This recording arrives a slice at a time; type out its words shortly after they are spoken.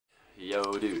Yo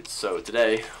dudes, so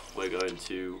today we're going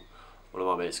to one of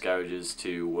my mate's garages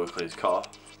to work on his car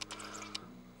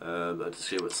and to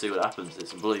see what happens.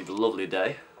 It's a bloody lovely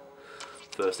day.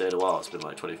 First day in a while. It's been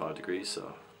like 25 degrees,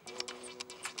 so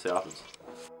see what happens.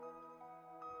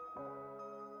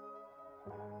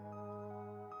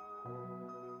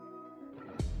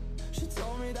 She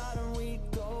told me that I'm weak,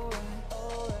 alright,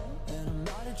 and I'm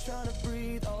not trying to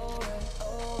breathe, alright.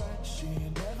 She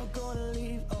ain't never gonna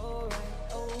leave, alright,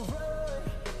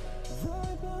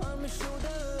 right behind my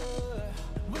shoulder.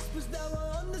 Whispers that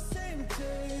we're on the same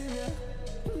team, yeah.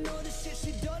 Know the shit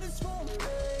she done is for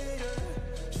later.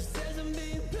 She says I'm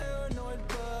being paranoid,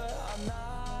 but I'm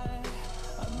not,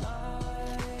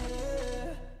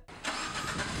 yeah.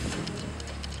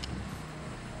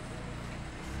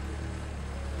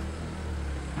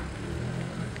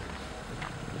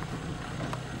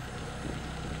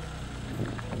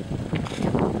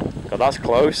 God, that's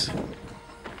close.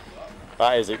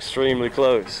 That is extremely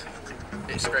close.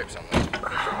 It scrapes on there.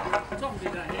 Tom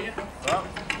did that here. What?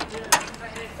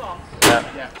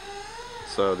 Yeah. Yeah.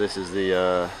 So this is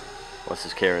the what's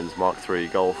this, Kieran's Mark III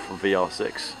Golf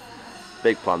VR6.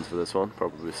 Big plans for this one.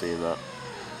 Probably seeing that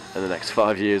in the next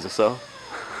 5 years or so.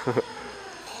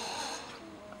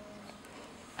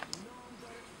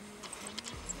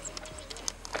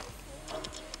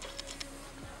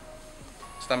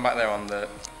 Stand back there on the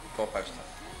four poster.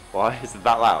 Why? Is it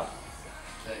that loud?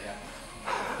 Yeah.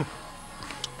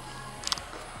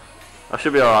 I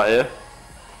should be alright here.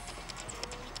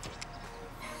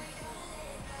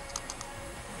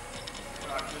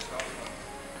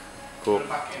 Cool.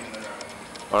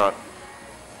 Alright.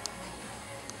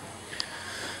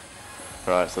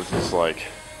 Right, so this is like,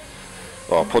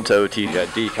 well, Punto, Tjet,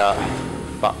 Decat,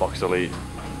 Backbox Elite,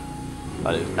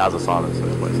 and it has a silencer,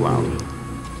 but it's loud.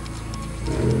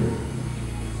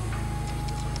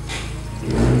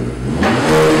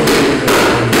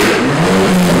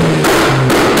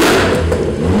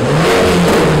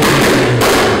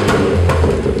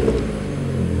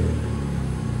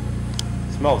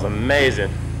 Smells amazing.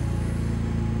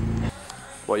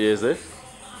 What year is this?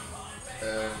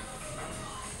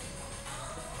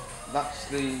 That's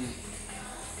the...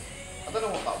 I don't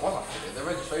know what that was actually. The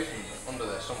registration's under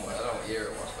there somewhere. I don't know what year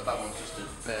it was, but that one's just a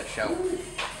bare shell.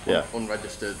 Yeah.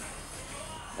 Unregistered.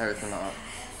 Everything like that.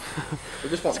 We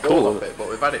just want cool, balls off it, but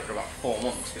we've had it for about 4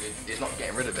 months because he's not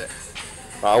getting rid of it.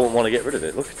 I wouldn't want to get rid of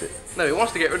it, look at it. No, he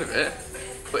wants to get rid of it,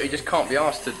 but he just can't be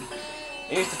asked to...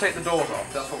 He needs to take the doors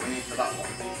off, that's what we need for that one.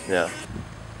 Yeah.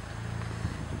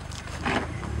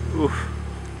 Oof.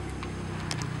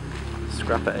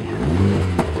 Scrap A.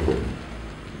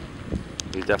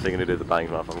 He's definitely going to do the bang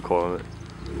map, I'm calling it.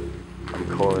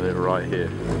 I'm calling it right here.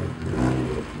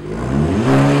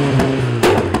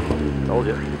 Told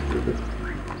you.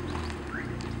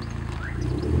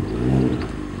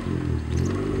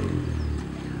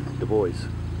 The boys.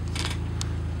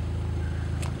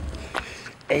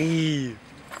 Hey.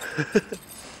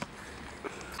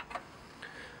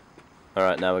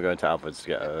 Alright, now we're going to Alfred's to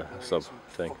get a sub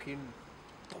thing.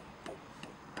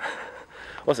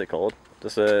 What's it called?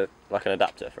 Just like an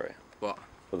adapter for it. What?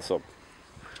 For the sub.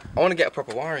 I want to get a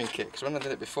proper wiring kit because when I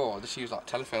did it before, I just used like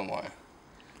telephone wire.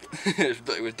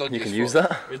 It was dodgy. You as can use fuck.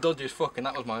 that? It was dodgy as fuck, and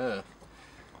that was my earth.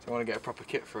 So I want to get a proper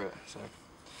kit for it. So.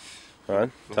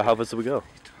 Alright, so how far do we go?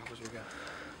 How far do we go?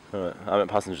 Alright, I'm in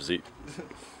passenger seat.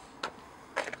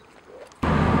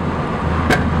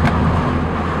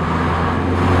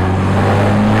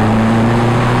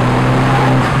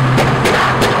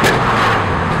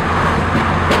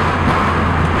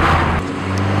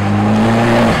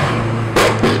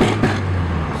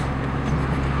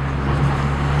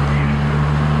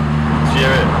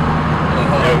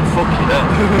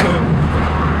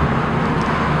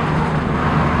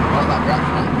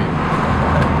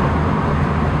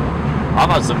 I've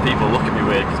had some people look at me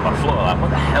weird because my foot are like, what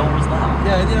the hell was that?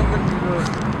 Yeah, you know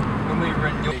when we were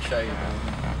in your shade,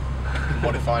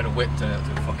 modified a whip to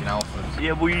fucking Alphas.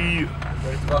 Yeah, we.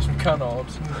 Ready to buy some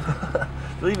canards.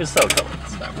 They'll even sell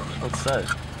colours. No problem. What's that?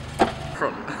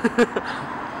 Front.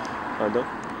 Kind of.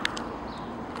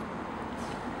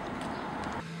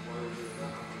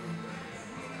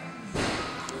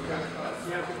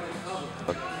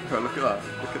 Oh, look at that.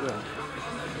 Look at that.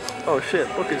 Oh shit,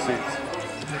 bucket seats.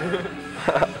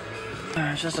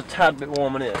 It's just a tad bit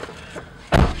warm in here.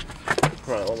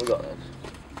 Right, what we got then?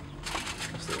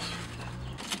 What's this?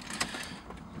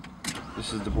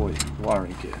 This is the boy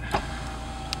wiring kit.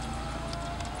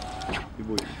 Your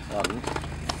boy Adam.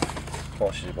 How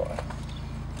much did you buy?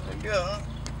 There you go.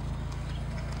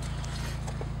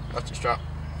 That's your strap.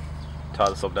 Tie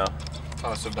this up now.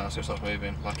 Trying to sub down so it stops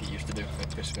moving like it used to do. It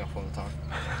pisses me off all the time.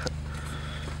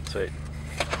 Sweet.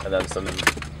 And then some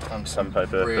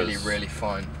sandpaper. Really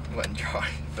fine wet and dry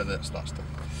for that stuff.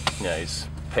 Yeah, he's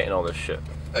painting all this shit.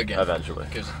 Again. Eventually.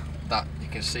 Because that, you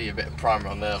can see a bit of primer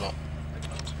on there, look.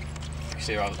 You can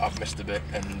see I've missed a bit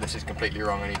and this is completely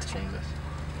wrong, I need to change this.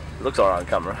 It looks alright on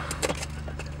camera.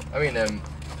 I mean,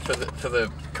 for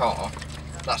the car,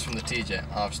 that's from the Tjet.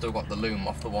 I've still got the loom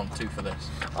off the 1.2 for this.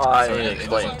 Oh, I so didn't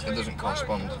explain. It doesn't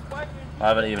correspond. I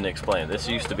haven't even explained. This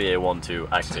used to be a 1.2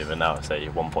 active and now it's a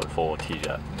 1.4 Tjet.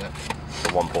 Yeah. The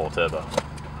 1.4 turbo.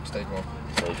 Stage 1.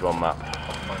 Stage 1 map.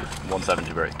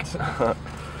 170 brakes.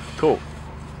 Cool.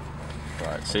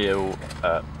 Right, see you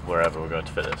wherever we're going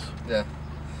to fit this. Yeah.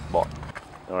 What?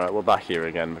 Alright, we're back here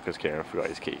again because Kieran forgot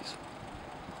his keys.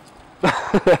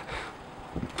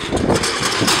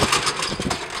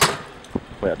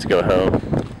 We had to go home,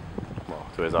 well,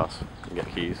 to his house and get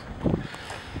keys.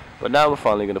 But now we're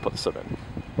finally going to put the sub in.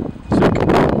 Sick.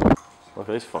 Look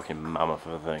at this fucking mammoth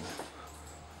of a thing.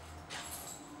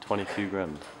 22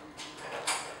 grand.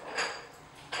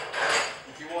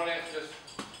 If you want it, just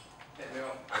hit me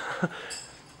up.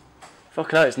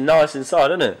 Fucking hell, it's nice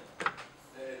inside, isn't it? It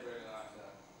is really nice,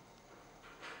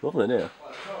 yeah. Lovely, isn't it?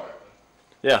 Well, it's alright.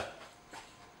 Yeah.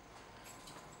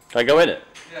 Can I go in it?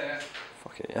 Yeah.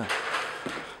 Fuck it, yeah.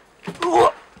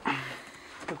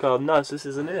 Look how nice this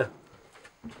is in here.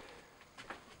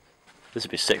 This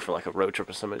would be sick for like a road trip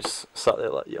or something. Just sat there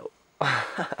like, yo. I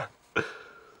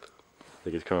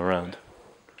think he's coming around.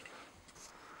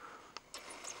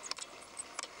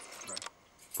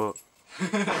 But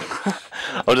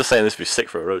I was just saying this would be sick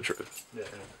for a road trip. Yeah.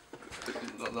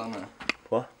 Look down there.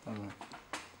 What? Down there.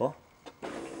 What?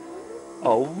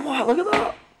 Oh, what? Look at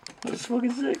that. That's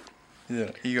fucking sick.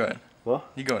 Yeah. You going?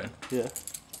 What? You going? Yeah.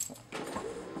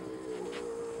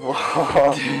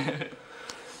 Wow.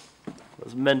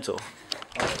 That's mental.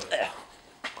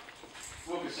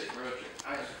 We'll be sick for a road trip.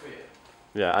 And it's a Fiat.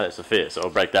 Yeah, and it's a Fiat, so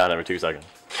it'll break down every 2 seconds.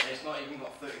 It's not even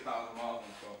got 30,000 miles on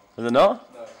it. Is it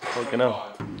not? No. Fucking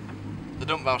hell. The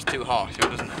dump valve's too harsh, so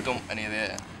it doesn't dump any of the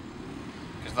air.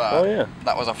 Because that, Oh, yeah.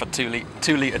 that was off a 2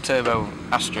 litre turbo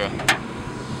Astra,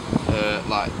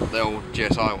 like the old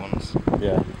GSI ones.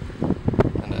 Yeah.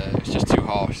 And it's just too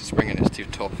harsh, the spring in it's too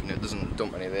tough and it doesn't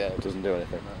dump any of the air. It doesn't do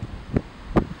anything.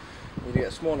 You get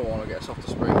a smaller one or get a softer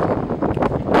spring.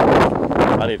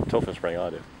 I need a tougher spring, I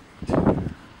do.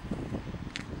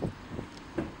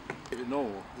 It's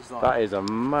normal. It's like, That is a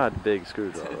mad big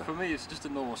screwdriver. for me it's just a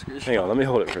normal screwdriver. Hang on, let me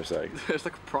hold it for a sec. It's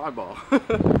like a pry bar.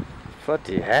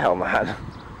 Bloody hell, man.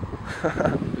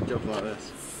 Good job like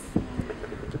this.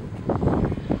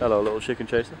 Hello, little chicken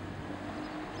chaser.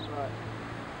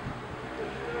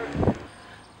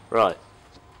 Right.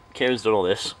 Kieran's done all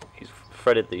this. He's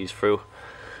threaded these through.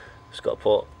 Just got to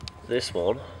put this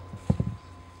one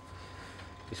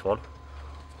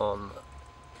on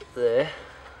there,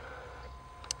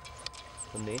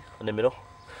 in the middle,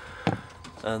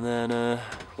 and then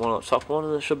one on top one,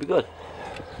 and it should be good.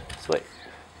 Sweet.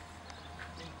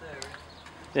 In theory.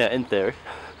 Yeah, in theory.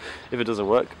 If it doesn't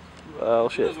work, well,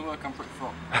 If it shit. doesn't work, I'm pretty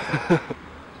fucked.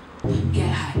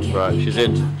 Right, she's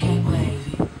in.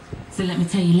 So let me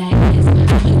tell you like this, I'm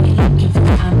really looking for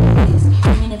this. You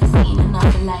ain't never seen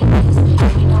another like this. You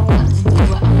ain't know what to do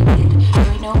what I did. You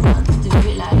ain't know what to do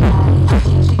it like that. I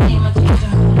changed the game, I changed the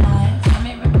whole life. I'm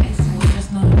irreplaceable,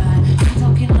 just know that. I'm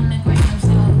talking on the great, I'm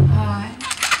so high.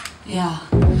 Yeah,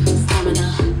 stamina.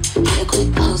 Hit a quick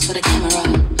pose for the camera.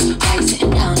 Why you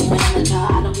sitting down, you ain't on the jar.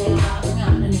 I don't play around, hang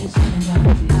out and it's coming down.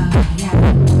 Yeah,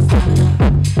 stamina.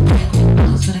 Hit a quick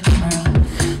pose for the camera.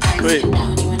 Why you sitting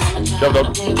down, you ain't on the jar. Job done.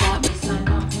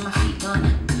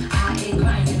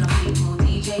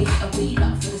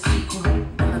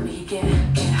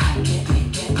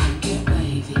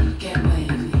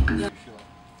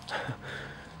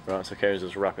 Right, so Kieran's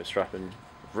just rapid strapping.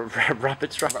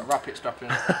 Rapid strapping? Rapid strapping.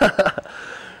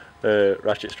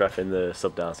 Ratchet strapping the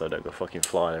sub down so I don't go fucking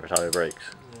flying every time it breaks.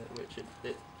 Yeah, which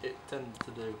it tended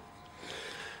to do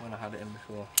when I had it in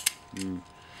before.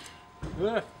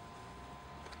 Yeah.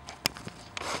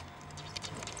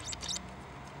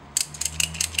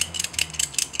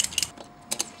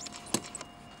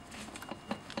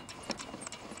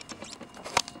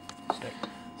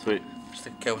 Sweet. Just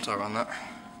a kill tag on that.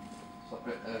 It's a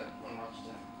bit unmatched.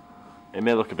 It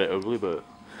may look a bit ugly, but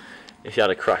if you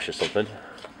had a crash or something,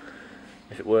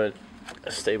 if it weren't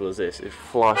as stable as this, it'd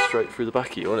fly straight through the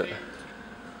back of you, wouldn't it?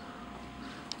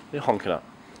 What are you honking at?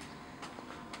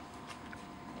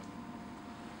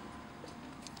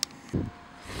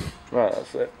 Right,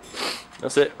 that's it.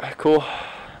 That's it. Cool.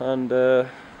 And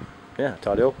yeah,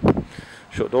 tidy up.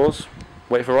 Shut doors.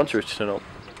 Wait for Roncher to turn up.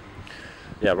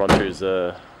 Yeah, Roncher's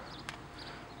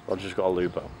got a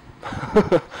lubo.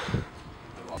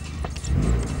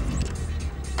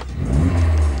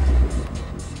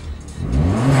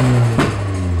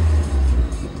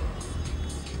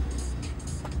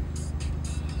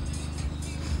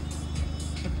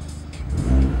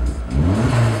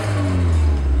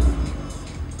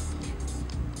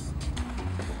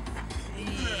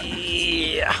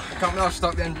 I can't now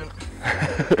start the engine.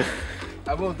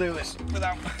 I will do this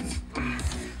without.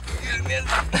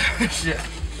 Shit.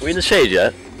 Are we in the shade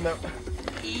yet? No.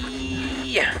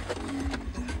 Yeah.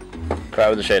 Right,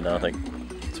 we're in the shade now, I think.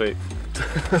 Sweet.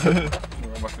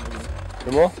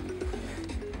 One more?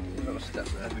 You've got a step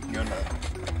there, we can go now.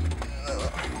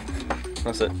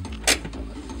 That's it.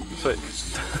 Sweet.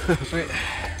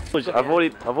 Sweet. I've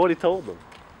already told them.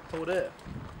 Told it.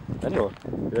 Anyone?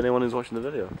 Anyone who's watching the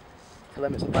video. Tell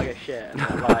them it's a bag of shit and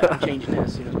I'm changing it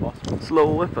as soon as possible. It's a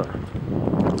little whipper.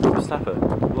 Snapper. A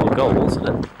little goal, isn't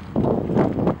it?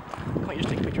 Can't you just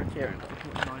take a picture of Kieran? It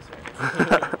looks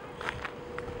nicer.